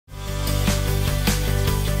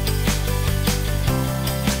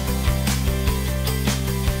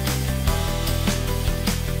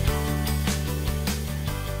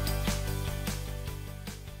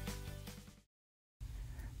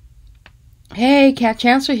Hey, Kat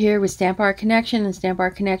Chancellor here with Stamp Art Connection and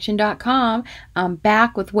StampArtConnection.com. I'm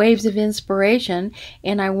back with Waves of Inspiration,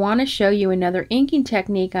 and I want to show you another inking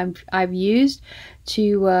technique I've used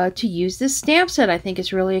to use this stamp set. I think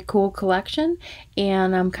it's really a cool collection,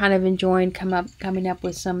 and I'm kind of enjoying coming up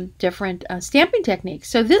with some different stamping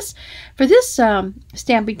techniques. So for this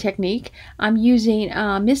stamping technique, I'm using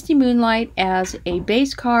Misty Moonlight as a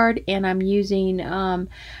base card, and I'm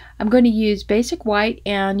going to use basic white,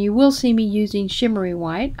 and you will see me using shimmery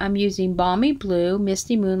white. I'm using Balmy Blue,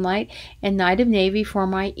 Misty Moonlight, and Night of Navy for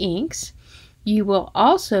my inks. You will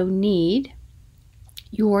also need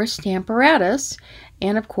your Stamparatus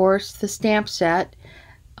and, of course, the stamp set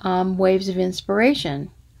Waves of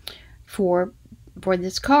Inspiration for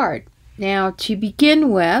this card. Now, to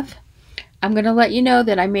begin with, I'm going to let you know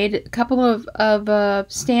that I made a couple of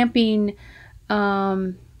stamping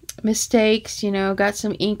mistakes, got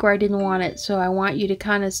some ink where I didn't want it, so I want you to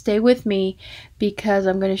kind of stay with me because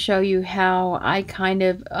I'm going to show you how I kind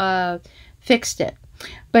of fixed it.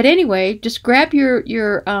 But anyway, just grab your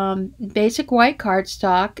basic white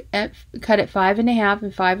cardstock, cut at 5 1/2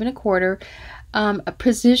 and 5 1/4.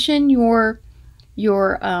 Position your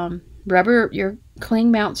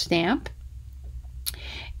cling mount stamp,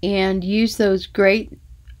 and use those great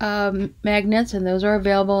magnets, and those are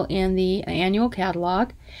available in the annual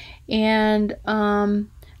catalog. And I'm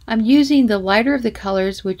using the lighter of the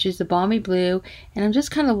colors, which is the Balmy Blue, and I'm just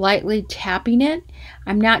kind of lightly tapping it.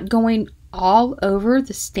 I'm not going all over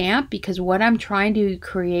the stamp because what I'm trying to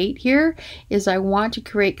create here is I want to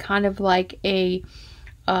create kind of like a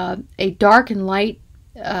dark and light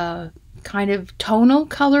kind of tonal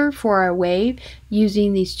color for our wave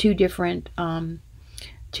using these two different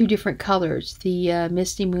colors, the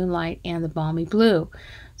Misty Moonlight and the Balmy Blue.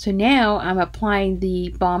 So now I'm applying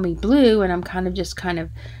the Balmy Blue, and I'm kind of just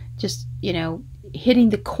hitting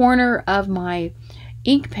the corner of my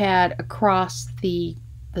ink pad across the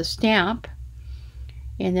stamp,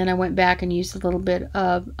 and then I went back and used a little bit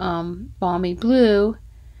of Balmy Blue.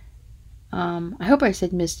 I hope I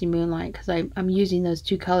said Misty Moonlight because I'm using those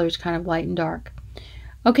two colors kind of light and dark.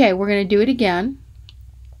 Okay, we're going to do it again.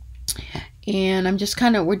 And we're just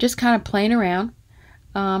kind of playing around.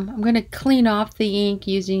 I'm going to clean off the ink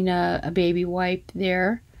using a baby wipe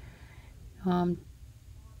there, and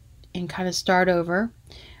kind of start over.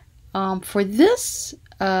 For this,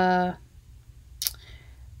 I'm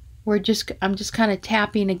just kind of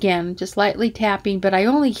tapping again, just lightly tapping, but I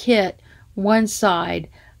only hit one side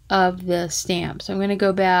of the stamp. So I'm going to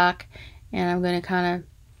go back, and I'm going to kind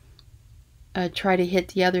of try to hit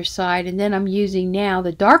the other side, and then I'm using now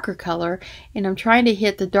the darker color, and I'm trying to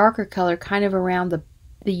hit the darker color kind of around the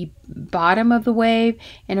bottom of the wave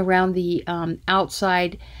and around the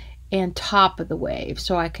outside and top of the wave,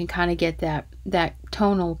 so I can kind of get that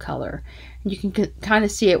tonal color. And you can kind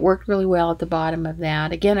of see it worked really well at the bottom of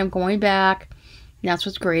that. Again, I'm going back. And that's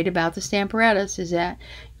what's great about the Stamparatus, is that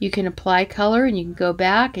you can apply color and you can go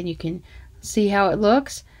back and you can see how it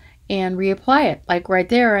looks and reapply it. Like right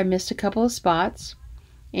there, I missed a couple of spots,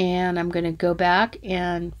 and I'm going to go back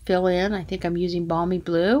and fill in. I think I'm using Balmy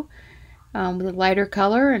Blue with a lighter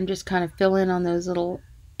color, and just kind of fill in on those little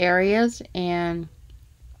areas, and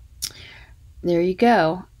there you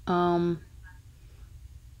go.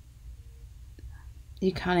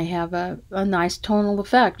 You kind of have a nice tonal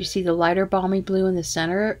effect. You see the lighter Balmy Blue in the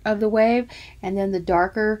center of the wave, and then the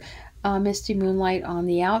darker Misty Moonlight on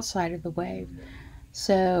the outside of the wave.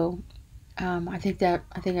 So I think that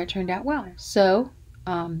turned out well. So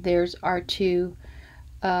there's our two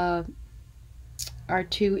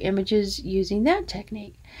images using that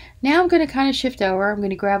technique. Now I'm going to kind of shift over. I'm going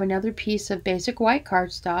to grab another piece of basic white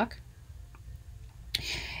cardstock,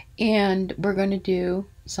 and we're going to do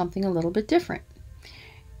something a little bit different.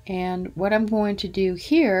 And what I'm going to do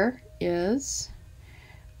here is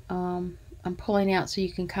I'm pulling out so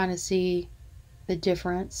you can kind of see the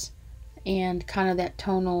difference and kind of that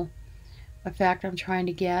tonal effect I'm trying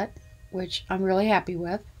to get, which I'm really happy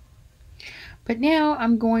with. But now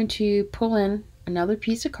I'm going to pull in another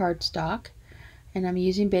piece of cardstock, and I'm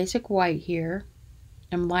using basic white here.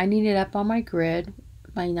 I'm lining it up on my grid,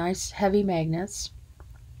 my nice heavy magnets,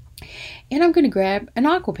 and I'm going to grab an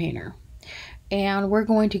Aqua Painter, and we're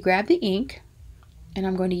going to grab the ink, and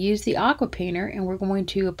I'm going to use the Aqua Painter, and we're going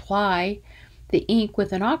to apply the ink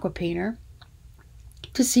with an Aqua Painter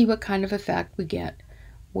to see what kind of effect we get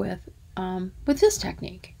with this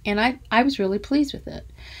technique. And I was really pleased with it.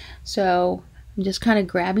 So I'm just kind of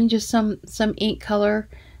grabbing just some ink color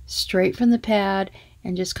straight from the pad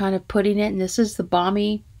and just kind of putting it, and this is the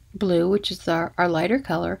Balmy Blue, which is our lighter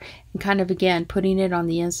color, and kind of again putting it on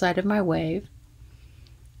the inside of my wave.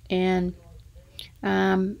 And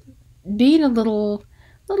Being a little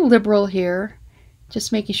liberal here,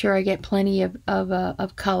 just making sure I get plenty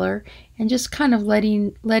of color, and just kind of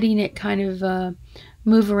letting it kind of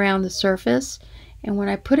move around the surface. And when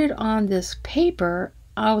I put it on this paper,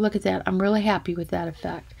 oh, look at that. I'm really happy with that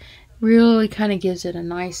effect. Really kind of gives it a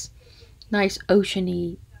nice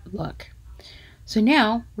oceany look. So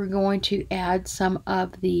now we're going to add some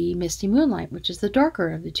of the Misty Moonlight, which is the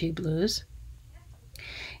darker of the two blues.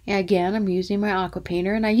 And again, I'm using my Aqua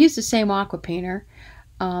Painter, and I use the same Aqua Painter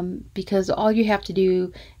because all you have to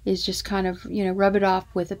do is just kind of, rub it off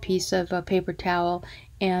with a piece of paper towel,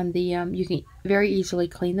 and you can very easily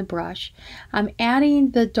clean the brush. I'm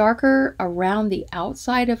adding the darker around the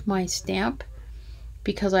outside of my stamp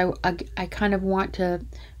because I kind of want to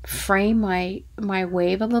frame my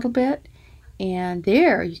wave a little bit. And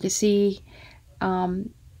there you can see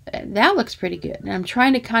that looks pretty good. And I'm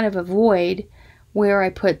trying to kind of avoid where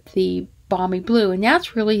I put the balmy blue, and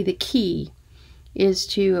that's really the key, is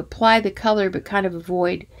to apply the color but kind of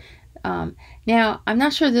avoid. Now I'm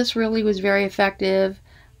not sure this really was very effective,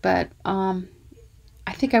 but I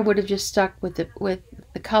think I would have just stuck with the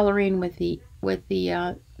coloring with the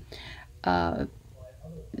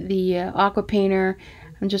Aqua Painter.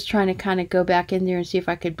 I'm just trying to kind of go back in there and see if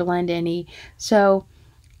I could blend any. So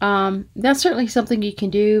that's certainly something you can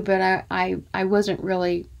do, but I wasn't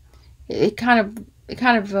really. It kind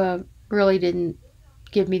of really didn't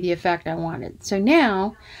give me the effect I wanted. So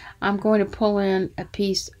now I'm going to pull in a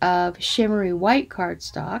piece of shimmery white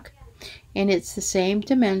cardstock, and it's the same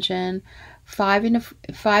dimension,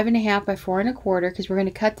 5.5 by 4.25, because we're going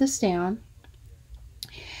to cut this down.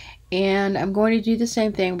 And I'm going to do the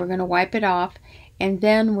same thing. We're going to wipe it off, and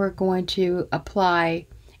then we're going to apply.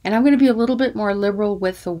 And I'm going to be a little bit more liberal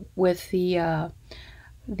with the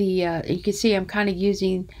you can see I'm kind of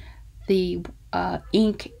using the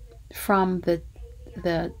ink from the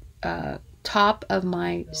top of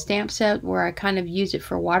my stamp set, where I kind of use it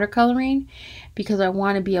for watercoloring, because I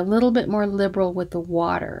want to be a little bit more liberal with the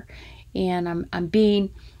water, and I'm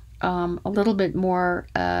being a little bit more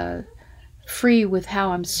free with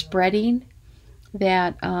how I'm spreading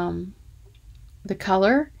that the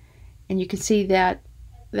color. And you can see that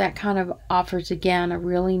kind of offers again a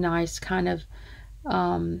really nice kind of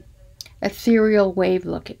ethereal wave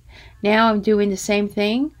look. Now I'm doing the same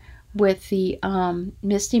thing with the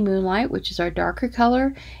Misty Moonlight, which is our darker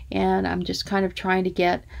color, and I'm just kind of trying to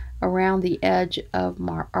get around the edge of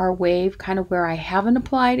our wave, kind of where I haven't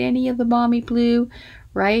applied any of the balmy blue,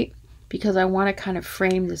 right? Because I want to kind of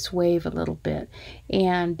frame this wave a little bit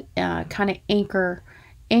and kind of anchor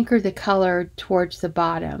the color towards the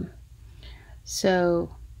bottom.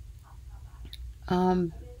 So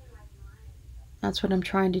that's what I'm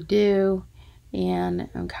trying to do, and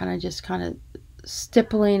I'm kind of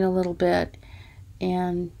stippling a little bit,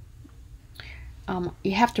 and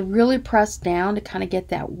you have to really press down to kind of get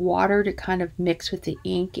that water to kind of mix with the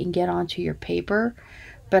ink and get onto your paper.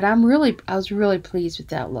 But I was really pleased with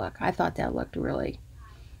that look. I thought that looked really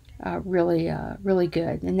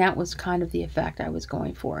good, and that was kind of the effect I was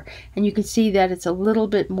going for. And you can see that it's a little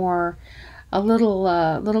bit more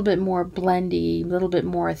blendy, a little bit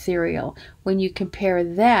more ethereal when you compare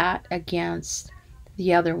that against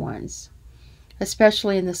the other ones,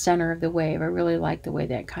 especially in the center of the wave. I really like the way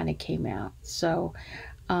that kind of came out. So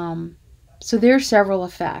so there's several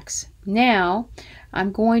effects. Now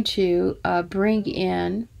I'm going to bring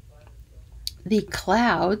in the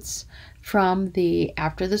clouds from the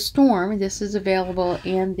After the Storm. This is available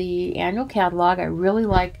in the annual catalog. I really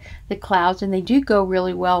like the clouds, and they do go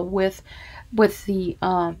really well with the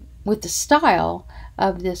style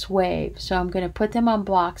of this wave. So I'm going to put them on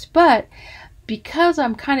blocks, but because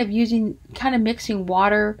I'm kind of mixing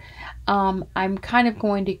water, I'm kind of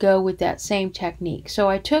going to go with that same technique. So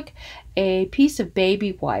I took a piece of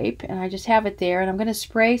baby wipe, and I just have it there, and I'm going to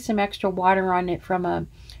spray some extra water on it from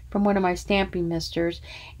one of my stamping misters,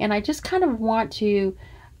 and I just kind of want to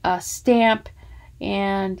stamp,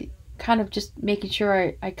 and kind of just making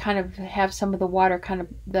sure I kind of have some of the water, kind of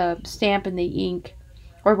the stamp and the ink,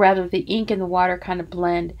 or rather the ink and the water kind of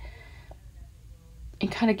blend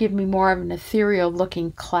and kind of give me more of an ethereal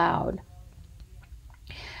looking cloud.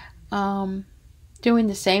 Doing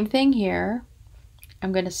the same thing here.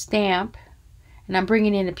 I'm going to stamp, and I'm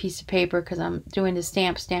bringing in a piece of paper because I'm doing the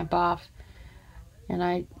stamp off, and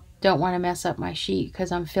I don't want to mess up my sheet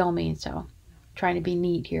because I'm filming, so I'm trying to be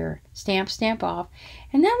neat here. Stamp off,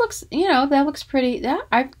 and that looks, that looks pretty.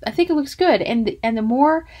 I think it looks good, and the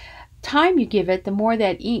more time you give it, the more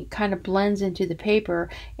that ink kind of blends into the paper,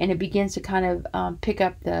 and it begins to kind of pick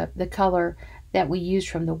up the color that we use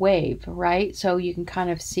from the wave, right? So you can kind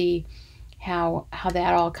of see how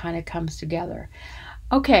that all kind of comes together.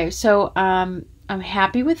 Okay, so I'm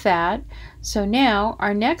happy with that. So now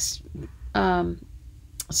our next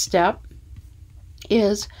step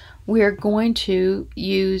is we're going to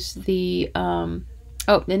use the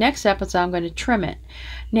the next step is I'm going to trim it.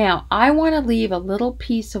 Now I want to leave a little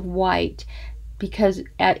piece of white because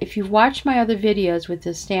if you've watched my other videos with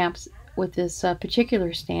this stamps, with this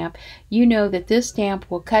particular stamp, you know that this stamp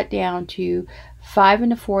will cut down to 5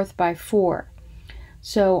 1/4 by 4.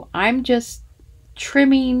 So I'm just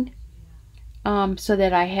trimming so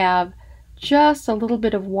that I have just a little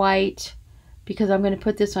bit of white, because I'm going to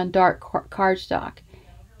put this on dark cardstock.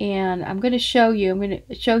 And I'm going to show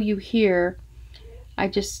you here. I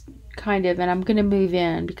just kind of, and I'm going to move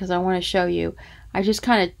in because I want to show you. I just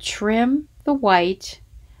kind of trim the white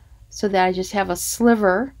so that I just have a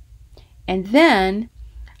sliver, and then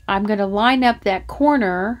I'm going to line up that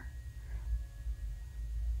corner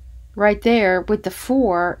right there with the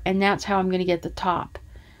 4, and that's how I'm going to get the top.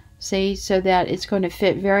 See, so that it's going to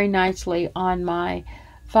fit very nicely on my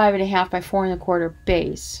 5 1/2 by 4 1/4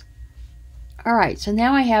 base. All right, so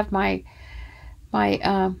now I have my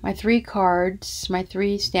 3 cards, my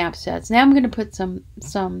 3 stamp sets. Now I'm going to put some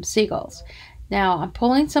seagulls. Now I'm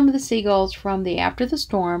pulling some of the seagulls from the After the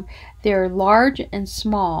Storm. They're large and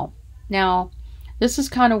small. Now this is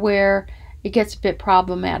kind of where it gets a bit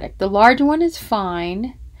problematic. The large one is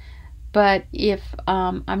fine, but if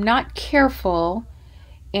I'm not careful,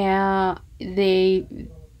 and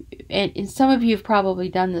some of you have probably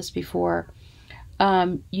done this before,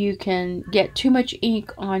 you can get too much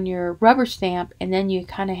ink on your rubber stamp, and then you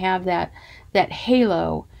kind of have that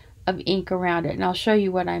halo of ink around it, and I'll show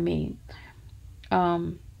you what I mean.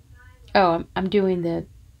 I'm doing the,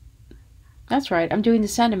 that's right, I'm doing the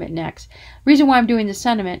sentiment next. The reason why I'm doing the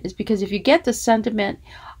sentiment is because if you get the sentiment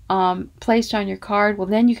placed on your card, well,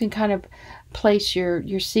 then you can kind of place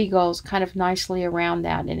your seagulls kind of nicely around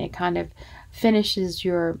that, and it kind of finishes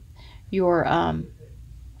your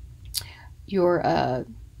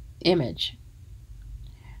image.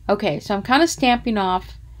 Okay, so I'm kind of stamping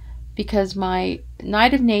off because my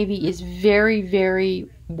Night of Navy is very, very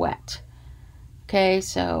wet. Okay,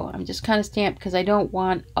 so I'm just kind of stamped because I don't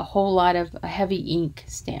want a whole lot of a heavy ink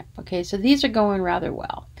stamp. Okay, so these are going rather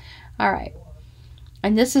well. All right,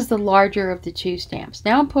 and this is the larger of the 2 stamps.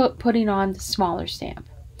 Now I'm putting on the smaller stamp,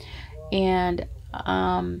 and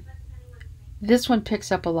this one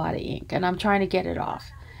picks up a lot of ink, and I'm trying to get it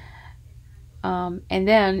off. And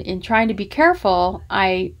then in trying to be careful,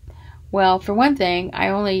 well, for one thing, I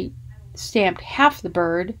only stamped half the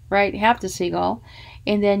bird, right, half the seagull,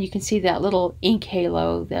 and then you can see that little ink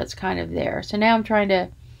halo that's kind of there. So now I'm trying to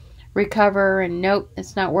recover, and nope,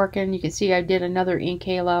 it's not working. You can see I did another ink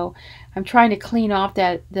halo. I'm trying to clean off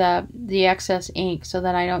the excess ink so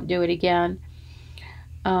that I don't do it again.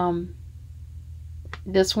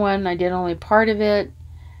 This one I did only part of it.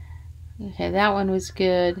 Okay, that one was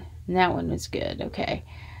good, and that one was good. Okay,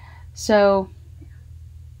 so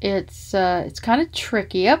it's kind of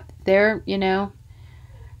tricky up there, you know.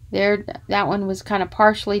 There, that one was kind of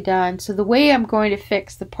partially done. So the way I'm going to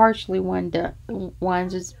fix the partially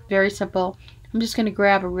ones is very simple. I'm just going to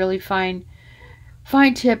grab a really fine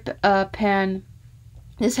tip pen.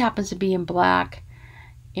 This happens to be in black,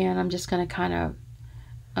 and I'm just going to kind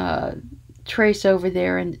of trace over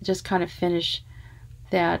there and just kind of finish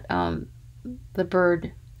that the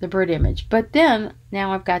bird image. But then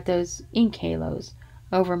now I've got those ink halos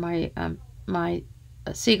over my my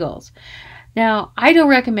seagulls. Now, I don't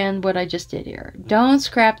recommend what I just did here. Don't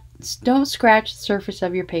scratch the surface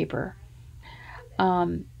of your paper.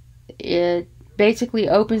 It basically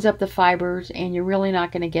opens up the fibers, and you're really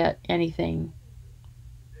not going to get anything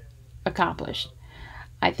accomplished.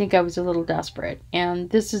 I think I was a little desperate, and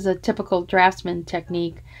this is a typical draftsman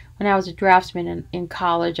technique. When I was a draftsman in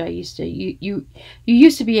college, I used to you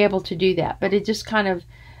used to be able to do that, but it just kind of,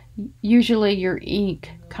 usually your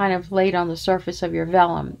ink kind of laid on the surface of your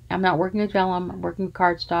vellum. I'm not working with vellum, I'm working with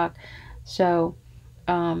cardstock, so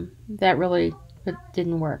that really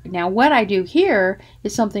didn't work. Now what I do here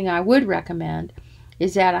is something I would recommend,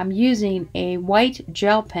 is that I'm using a white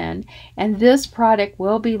gel pen, and this product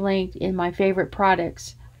will be linked in my favorite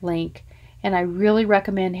products link, and I really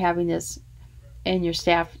recommend having this in your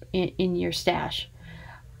stash.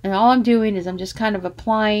 And all I'm doing is I'm just kind of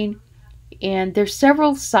applying, and there's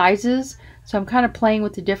several sizes, so I'm kind of playing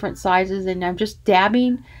with the different sizes, and I'm just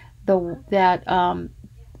dabbing the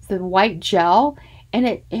white gel, and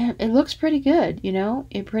it looks pretty good, you know.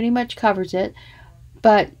 It pretty much covers it,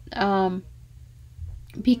 but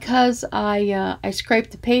because I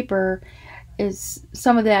scraped the paper, is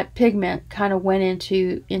some of that pigment kind of went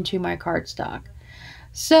into my cardstock.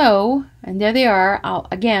 So, and there they are.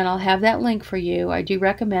 I'll have that link for you. I do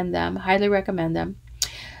recommend them, highly recommend them.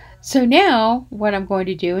 So now what I'm going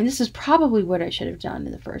to do, and this is probably what I should have done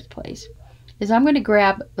in the first place, is I'm going to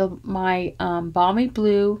grab my Balmy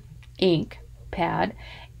Blue ink pad,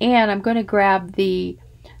 and I'm going to grab the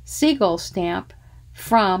seagull stamp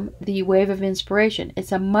from the Wave of Inspiration.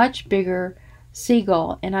 It's a much bigger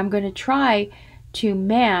seagull, and I'm going to try to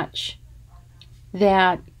match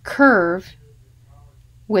that curve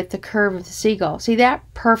with the curve of the seagull. See that?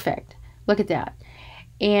 Perfect. Look at that.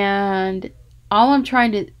 And all I'm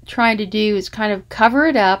trying to do is kind of cover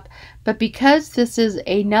it up, but because this is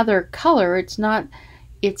another color, it's not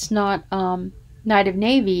Night of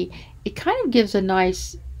Navy, it kind of gives a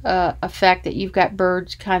nice effect that you've got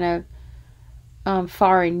birds kind of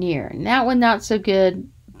far and near. And that one not so good,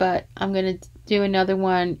 but I'm going to do another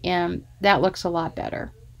one, and that looks a lot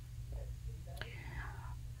better.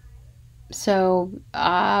 So,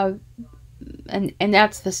 and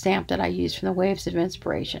that's the stamp that I use from the Waves of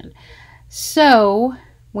Inspiration. So,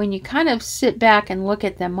 when you kind of sit back and look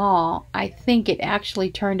at them all, I think it actually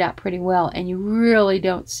turned out pretty well, and you really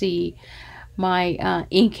don't see my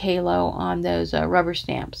ink halo on those rubber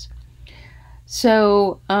stamps.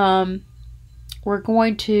 So, we're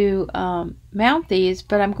going to mount these,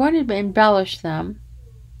 but I'm going to embellish them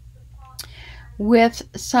with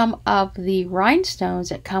some of the rhinestones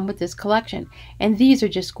that come with this collection. And these are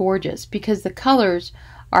just gorgeous because the colors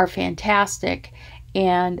are fantastic,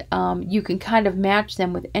 and you can kind of match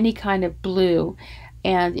them with any kind of blue.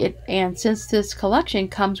 And since this collection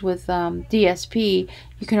comes with DSP,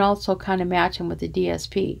 you can also kind of match them with the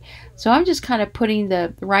DSP. So I'm just kind of putting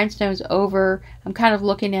the rhinestones over. I'm kind of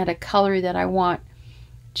looking at a color that I want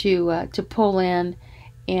to pull in,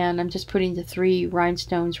 and I'm just putting the 3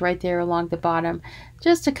 rhinestones right there along the bottom,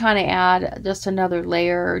 just to kind of add just another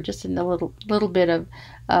layer, or just a little bit of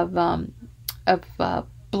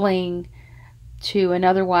bling to an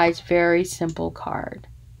otherwise very simple card.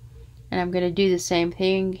 And I'm going to do the same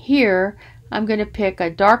thing here. I'm going to pick a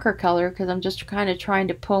darker color because I'm just kind of trying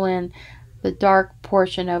to pull in the dark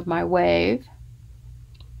portion of my wave.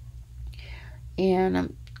 And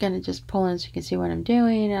I'm going to just pull in so you can see what I'm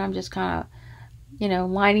doing. And I'm just kind of,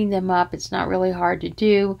 lining them up. It's not really hard to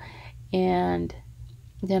do. And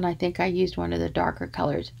then I think I used one of the darker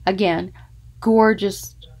colors. Again,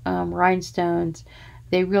 gorgeous rhinestones.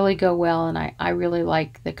 They really go well, and I really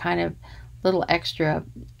like the kind of little extra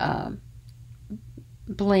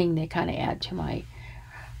bling they kind of add to my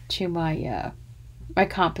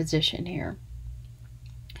composition here.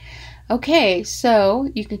 Okay, so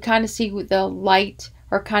you can kind of see with the light,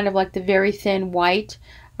 or kind of like the very thin white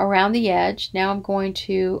around the edge. Now I'm going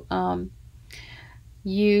to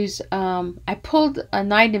use, I pulled a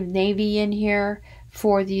Night of Navy in here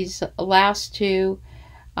for these last 2.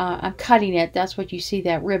 I'm cutting it. That's what you see,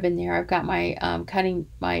 that ribbon there. I've got my cutting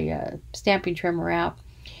my stamping trimmer out,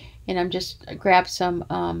 and I'm just grabbed some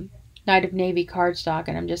Night of Navy cardstock,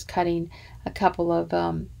 and I'm just cutting a couple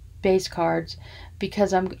of base cards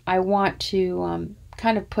because I want to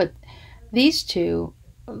kind of put these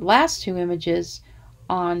last two images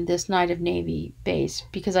on this Night of Navy base,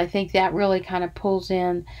 because I think that really kind of pulls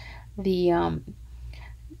in the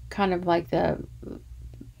kind of like the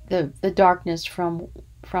darkness from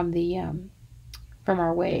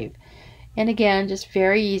our wave. And again, just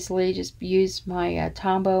very easily, just use my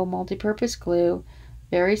Tombow multi-purpose glue.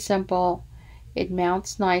 Very simple. It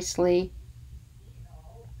mounts nicely,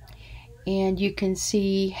 and you can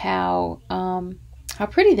see how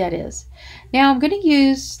pretty that is. Now I'm going to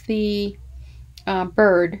use the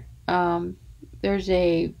bird. There's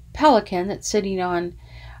a pelican that's sitting on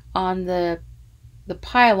the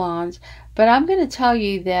pylons, but I'm going to tell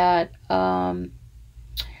you that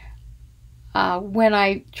when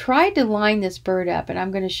I tried to line this bird up, and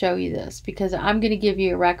I'm going to show you this because I'm going to give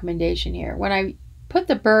you a recommendation here. When I put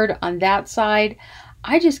the bird on that side,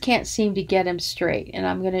 I just can't seem to get him straight, and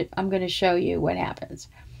I'm going to show you what happens.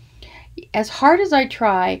 As hard as I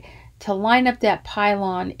try to line up that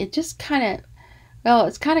pylon, it just kind of, well,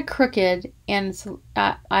 it's kind of crooked, and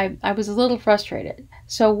I was a little frustrated.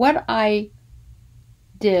 So what I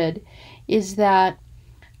did is that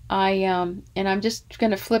and I'm just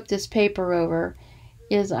going to flip this paper over,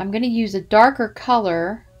 is I'm going to use a darker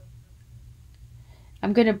color.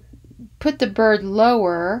 I'm going to put the bird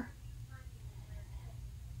lower.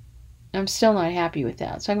 I'm still not happy with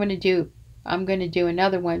that, so I'm going to do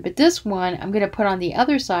another one, but this one I'm going to put on the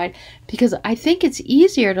other side because I think it's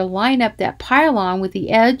easier to line up that pylon with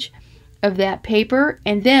the edge of that paper.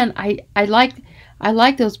 And then I I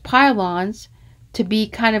like those pylons to be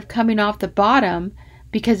kind of coming off the bottom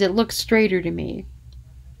because it looks straighter to me.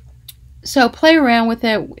 So play around with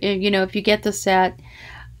it, you know, if you get the set,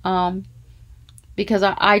 because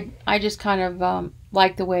I just kind of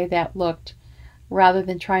like the way that looked rather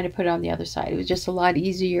than trying to put it on the other side. It was just a lot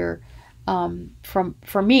easier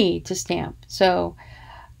for me to stamp. So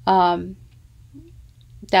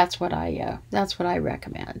that's what I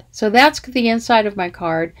recommend. So that's the inside of my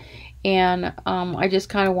card, and I just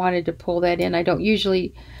kind of wanted to pull that in. I don't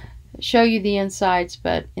usually show you the insides,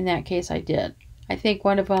 but in that case I did. I think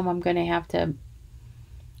one of them I'm going to have to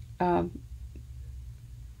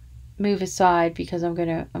move aside because I'm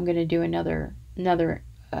gonna do another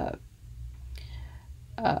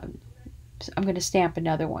I'm gonna stamp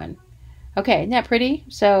another one. Okay, isn't that pretty?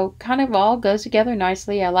 So kind of all goes together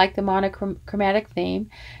nicely. I like the monochromatic theme,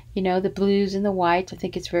 you know, the blues and the whites. I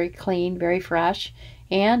think it's very clean, very fresh,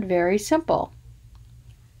 and very simple.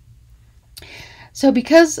 So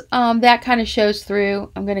because that kind of shows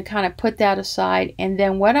through, I'm going to kind of put that aside, and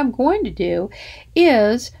then what I'm going to do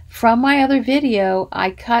is, from my other video,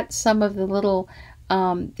 I cut some of the little,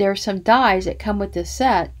 there are some dies that come with this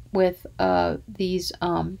set with these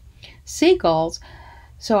seagulls.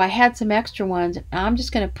 So I had some extra ones. I'm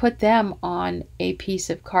just going to put them on a piece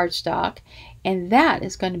of cardstock, and that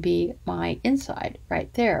is going to be my inside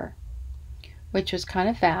right there, which was kind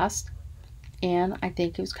of fast, and I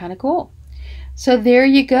think it was kind of cool. So there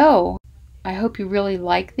you go. I hope you really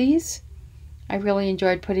like these. I really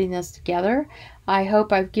enjoyed putting this together. I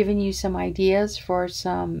hope I've given you some ideas for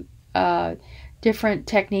some different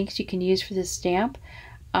techniques you can use for this stamp.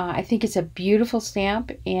 I think it's a beautiful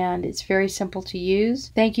stamp and it's very simple to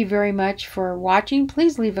use. Thank you very much for watching.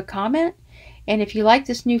 Please leave a comment. And if you like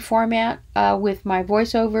this new format with my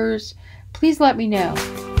voiceovers, please let me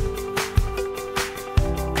know.